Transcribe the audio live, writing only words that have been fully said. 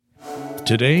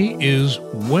Today is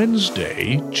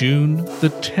Wednesday, June the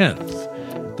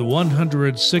 10th, the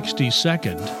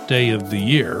 162nd day of the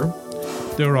year.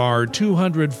 There are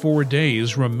 204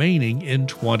 days remaining in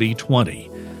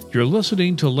 2020. You're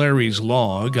listening to Larry's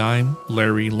Log. I'm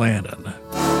Larry Lannon.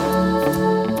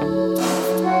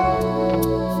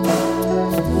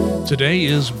 Today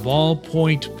is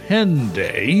Ballpoint Pen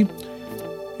Day.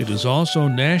 It is also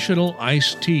National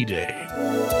Iced Tea Day.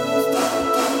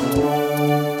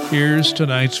 Here's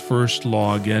tonight's first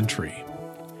log entry.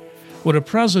 When a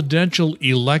presidential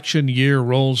election year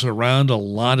rolls around, a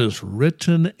lot is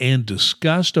written and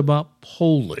discussed about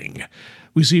polling.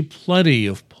 We see plenty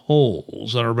of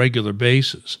polls on a regular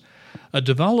basis. A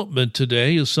development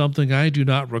today is something I do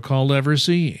not recall ever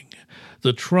seeing.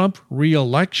 The Trump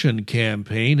re-election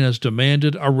campaign has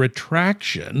demanded a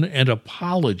retraction and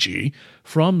apology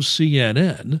from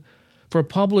CNN for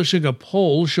publishing a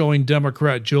poll showing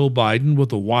Democrat Joe Biden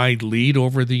with a wide lead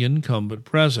over the incumbent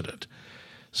president.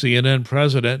 CNN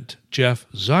President Jeff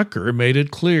Zucker made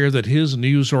it clear that his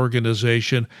news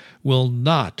organization will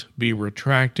not be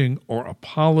retracting or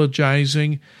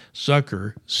apologizing.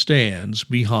 Zucker stands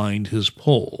behind his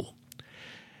poll.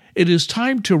 It is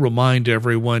time to remind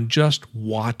everyone just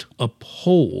what a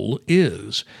poll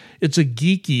is. It's a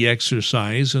geeky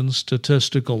exercise in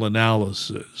statistical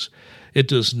analysis. It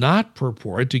does not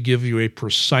purport to give you a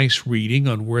precise reading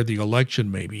on where the election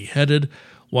may be headed.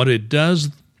 What it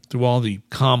does, through all the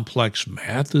complex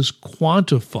math, is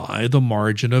quantify the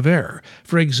margin of error.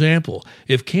 For example,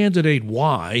 if candidate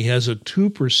Y has a 2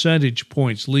 percentage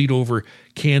points lead over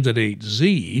candidate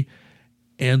Z,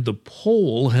 and the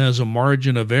poll has a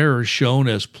margin of error shown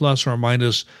as plus or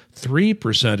minus 3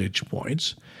 percentage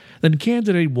points, then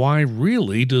candidate Y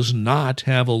really does not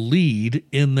have a lead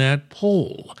in that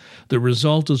poll. The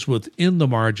result is within the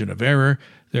margin of error.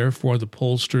 Therefore, the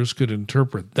pollsters could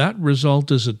interpret that result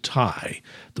as a tie.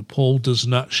 The poll does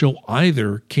not show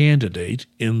either candidate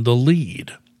in the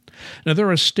lead. Now, there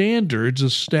are standards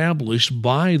established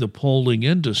by the polling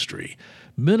industry,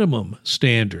 minimum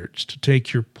standards to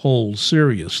take your poll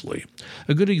seriously.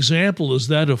 A good example is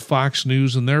that of Fox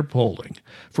News and their polling.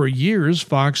 For years,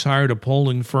 Fox hired a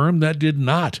polling firm that did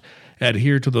not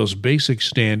adhere to those basic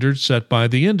standards set by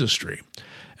the industry.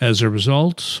 As a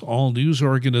result, all news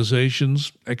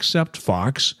organizations, except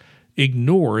Fox,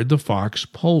 ignored the Fox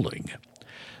polling.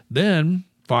 Then,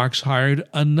 Fox hired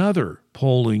another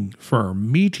polling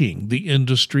firm meeting the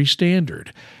industry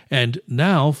standard, and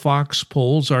now Fox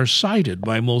polls are cited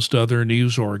by most other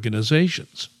news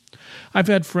organizations. I've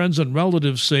had friends and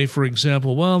relatives say, for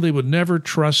example, well, they would never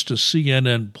trust a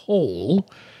CNN poll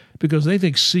because they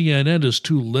think CNN is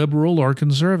too liberal or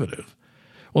conservative.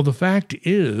 Well, the fact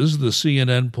is the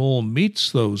CNN poll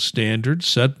meets those standards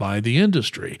set by the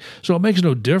industry, so it makes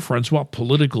no difference what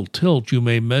political tilt you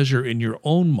may measure in your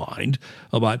own mind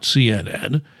about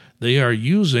CNN. They are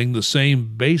using the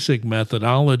same basic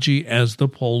methodology as the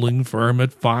polling firm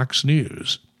at Fox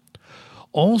News.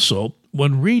 Also,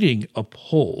 when reading a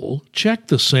poll, check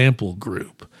the sample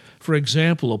group. For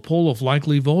example, a poll of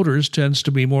likely voters tends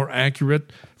to be more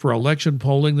accurate for election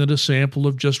polling than a sample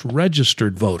of just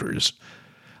registered voters.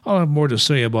 I'll have more to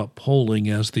say about polling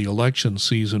as the election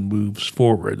season moves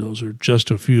forward. Those are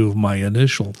just a few of my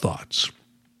initial thoughts.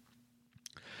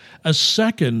 A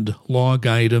second log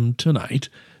item tonight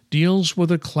deals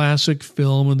with a classic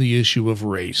film and the issue of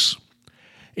race.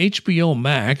 HBO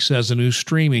Max has a new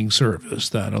streaming service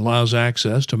that allows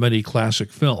access to many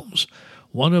classic films.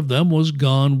 One of them was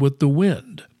Gone with the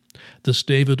Wind. This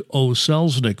David O.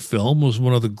 Selznick film was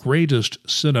one of the greatest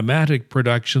cinematic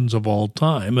productions of all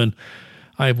time, and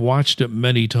I've watched it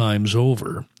many times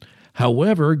over.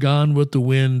 However, Gone with the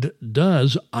Wind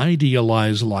does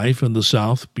idealize life in the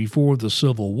South before the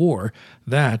Civil War.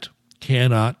 That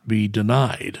cannot be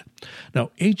denied.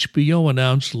 Now, HBO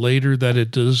announced later that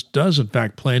it does in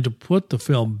fact plan to put the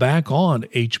film back on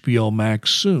HBO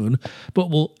Max soon, but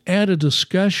will add a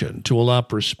discussion to allow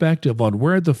perspective on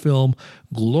where the film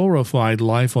glorified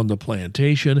life on the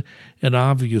plantation and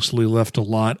obviously left a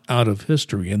lot out of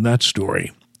history in that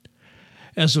story.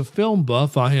 As a film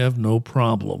buff, I have no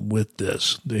problem with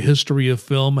this. The history of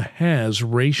film has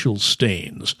racial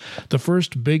stains. The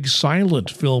first big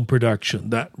silent film production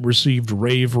that received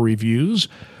rave reviews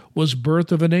was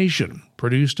Birth of a Nation,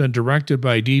 produced and directed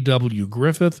by D.W.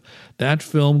 Griffith. That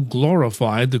film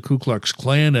glorified the Ku Klux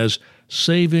Klan as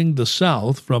saving the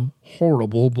South from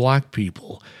horrible black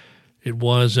people. It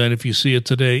was, and if you see it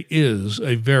today, is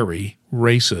a very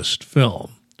racist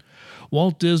film.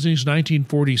 Walt Disney's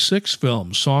 1946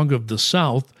 film, Song of the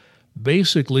South,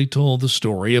 basically told the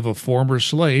story of a former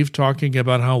slave talking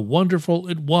about how wonderful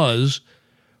it was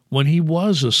when he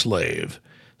was a slave.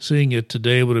 Seeing it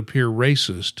today would appear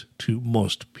racist to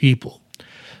most people.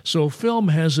 So film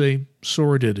has a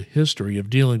sordid history of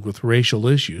dealing with racial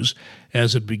issues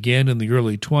as it began in the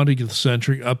early 20th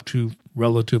century up to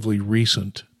relatively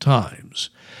recent times.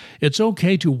 It's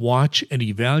okay to watch and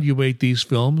evaluate these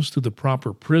films through the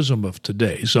proper prism of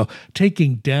today. So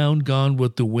taking down Gone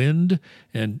with the Wind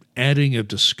and adding a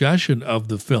discussion of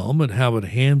the film and how it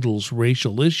handles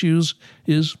racial issues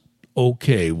is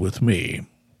okay with me.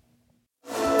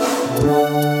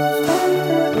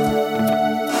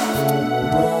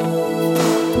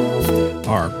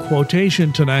 Our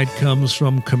quotation tonight comes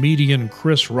from comedian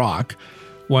Chris Rock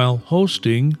while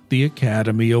hosting the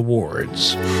Academy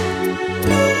Awards.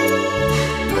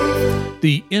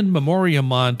 The In Memoriam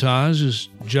montage is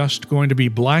just going to be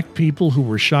black people who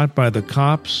were shot by the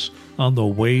cops on the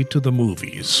way to the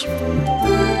movies.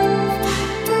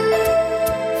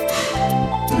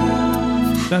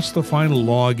 That's the final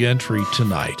log entry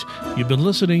tonight. You've been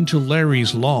listening to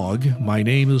Larry's Log. My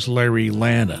name is Larry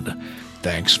Lannon.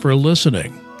 Thanks for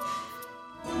listening.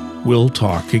 We'll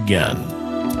talk again.